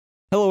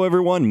Hello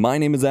everyone, my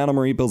name is Adam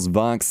or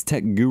EposVox,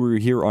 tech guru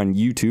here on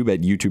YouTube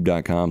at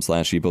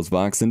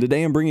youtube.com/EposVox, and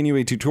today I'm bringing you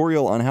a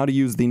tutorial on how to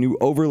use the new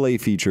overlay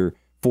feature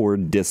for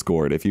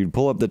Discord. If you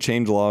pull up the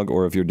changelog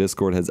or if your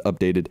Discord has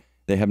updated,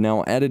 they have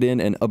now added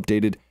in and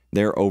updated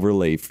their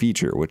overlay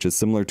feature, which is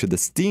similar to the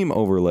Steam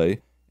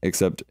overlay,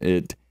 except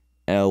it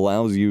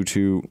allows you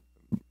to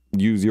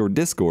use your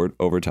Discord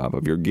over top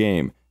of your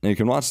game. Now you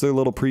can watch their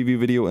little preview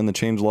video in the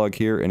changelog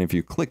here, and if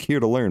you click here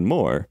to learn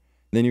more,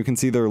 then you can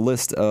see their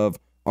list of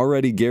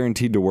already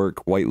guaranteed to work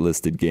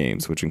whitelisted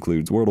games, which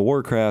includes World of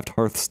Warcraft,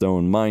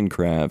 Hearthstone,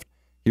 Minecraft,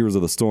 Heroes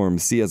of the Storm,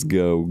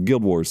 CSGO,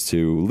 Guild Wars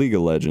 2, League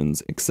of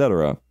Legends,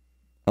 etc.,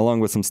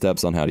 along with some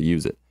steps on how to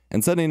use it.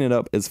 And setting it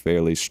up is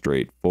fairly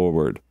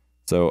straightforward.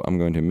 So I'm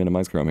going to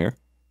minimize Chrome here.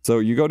 So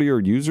you go to your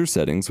user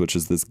settings, which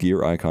is this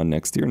gear icon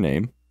next to your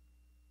name,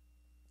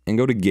 and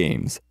go to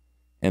games.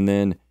 And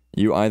then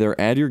you either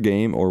add your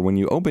game, or when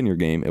you open your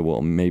game, it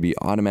will maybe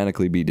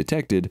automatically be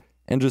detected,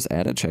 and just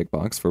add a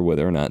checkbox for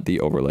whether or not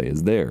the overlay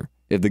is there.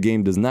 If the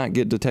game does not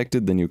get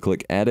detected, then you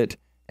click add it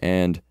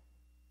and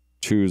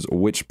choose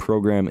which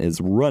program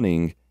is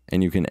running,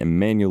 and you can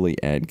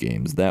manually add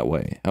games that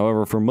way.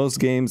 However, for most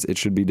games, it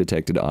should be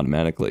detected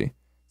automatically.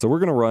 So we're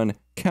going to run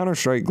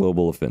Counter-Strike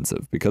Global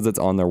Offensive because it's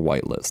on their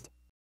whitelist.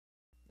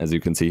 As you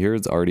can see here,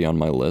 it's already on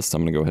my list.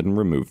 I'm going to go ahead and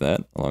remove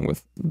that along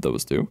with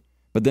those two.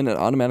 But then it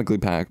automatically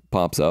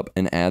pops up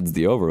and adds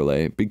the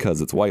overlay because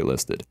it's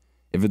whitelisted.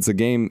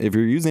 If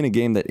you're using a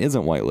game that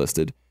isn't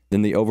whitelisted,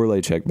 then the overlay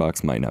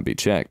checkbox might not be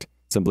checked.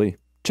 Simply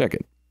check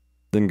it.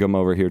 Then come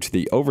over here to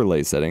the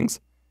overlay settings,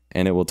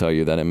 and it will tell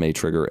you that it may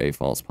trigger a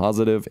false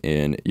positive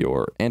in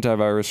your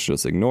antivirus.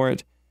 Just ignore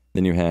it.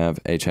 Then you have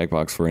a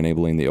checkbox for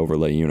enabling the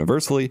overlay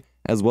universally,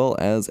 as well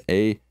as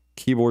a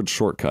keyboard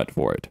shortcut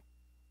for it.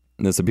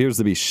 And this appears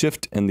to be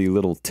Shift and the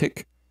little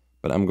tick,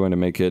 but I'm going to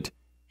make it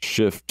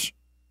Shift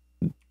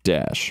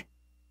dash.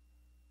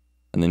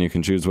 And then you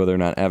can choose whether or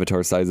not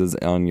avatar sizes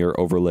on your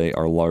overlay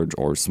are large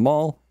or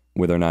small,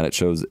 whether or not it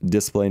shows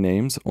display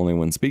names, only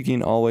when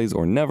speaking, always,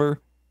 or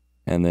never,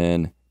 and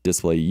then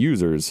display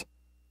users,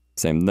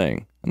 same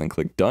thing. And then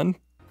click done.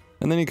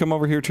 And then you come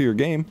over here to your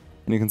game,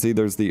 and you can see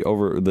there's the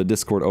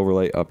Discord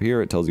overlay up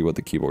here. It tells you what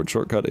the keyboard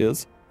shortcut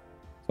is.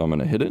 So I'm going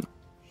to hit it,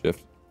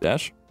 Shift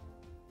dash,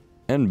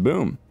 and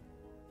boom.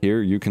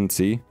 Here you can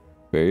see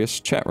various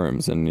chat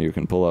rooms, and you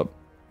can pull up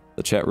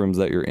the chat rooms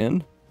that you're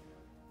in.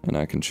 And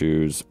I can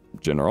choose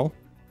general,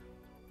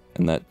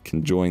 and that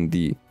can join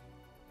the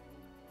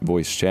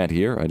voice chat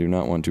here. I do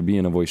not want to be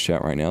in a voice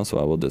chat right now, so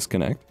I will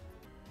disconnect.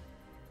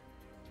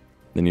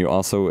 Then you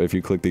also, if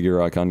you click the gear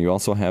icon, you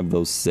also have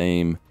those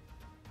same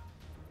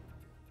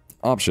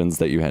options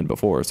that you had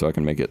before. So I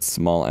can make it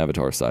small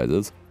avatar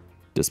sizes,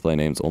 display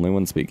names only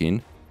when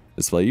speaking,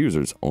 display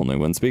users only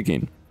when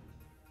speaking.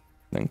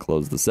 Then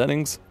close the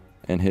settings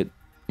and hit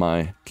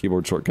my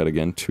keyboard shortcut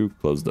again to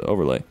close the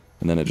overlay.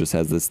 And then it just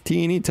has this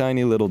teeny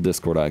tiny little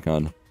Discord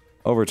icon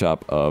over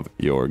top of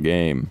your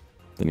game.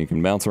 Then you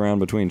can bounce around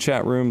between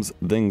chat rooms,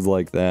 things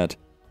like that.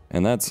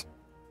 And that's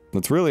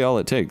really all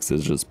it takes,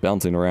 is just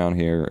bouncing around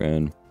here,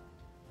 and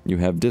you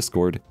have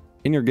Discord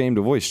in your game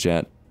to voice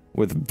chat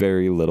with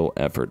very little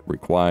effort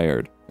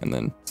required. And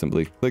then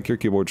simply click your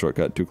keyboard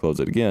shortcut to close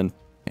it again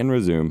and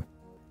resume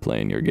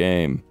playing your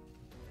game.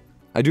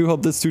 I do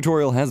hope this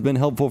tutorial has been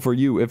helpful for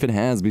you. If it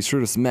has, be sure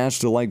to smash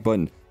the like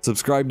button,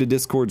 subscribe to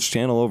Discord's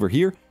channel over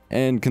here,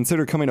 and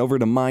consider coming over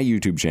to my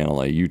YouTube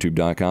channel at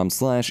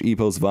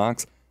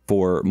youtube.com/EposVox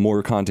for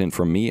more content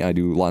from me. I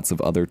do lots of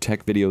other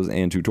tech videos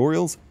and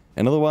tutorials,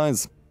 and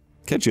otherwise,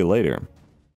 catch you later.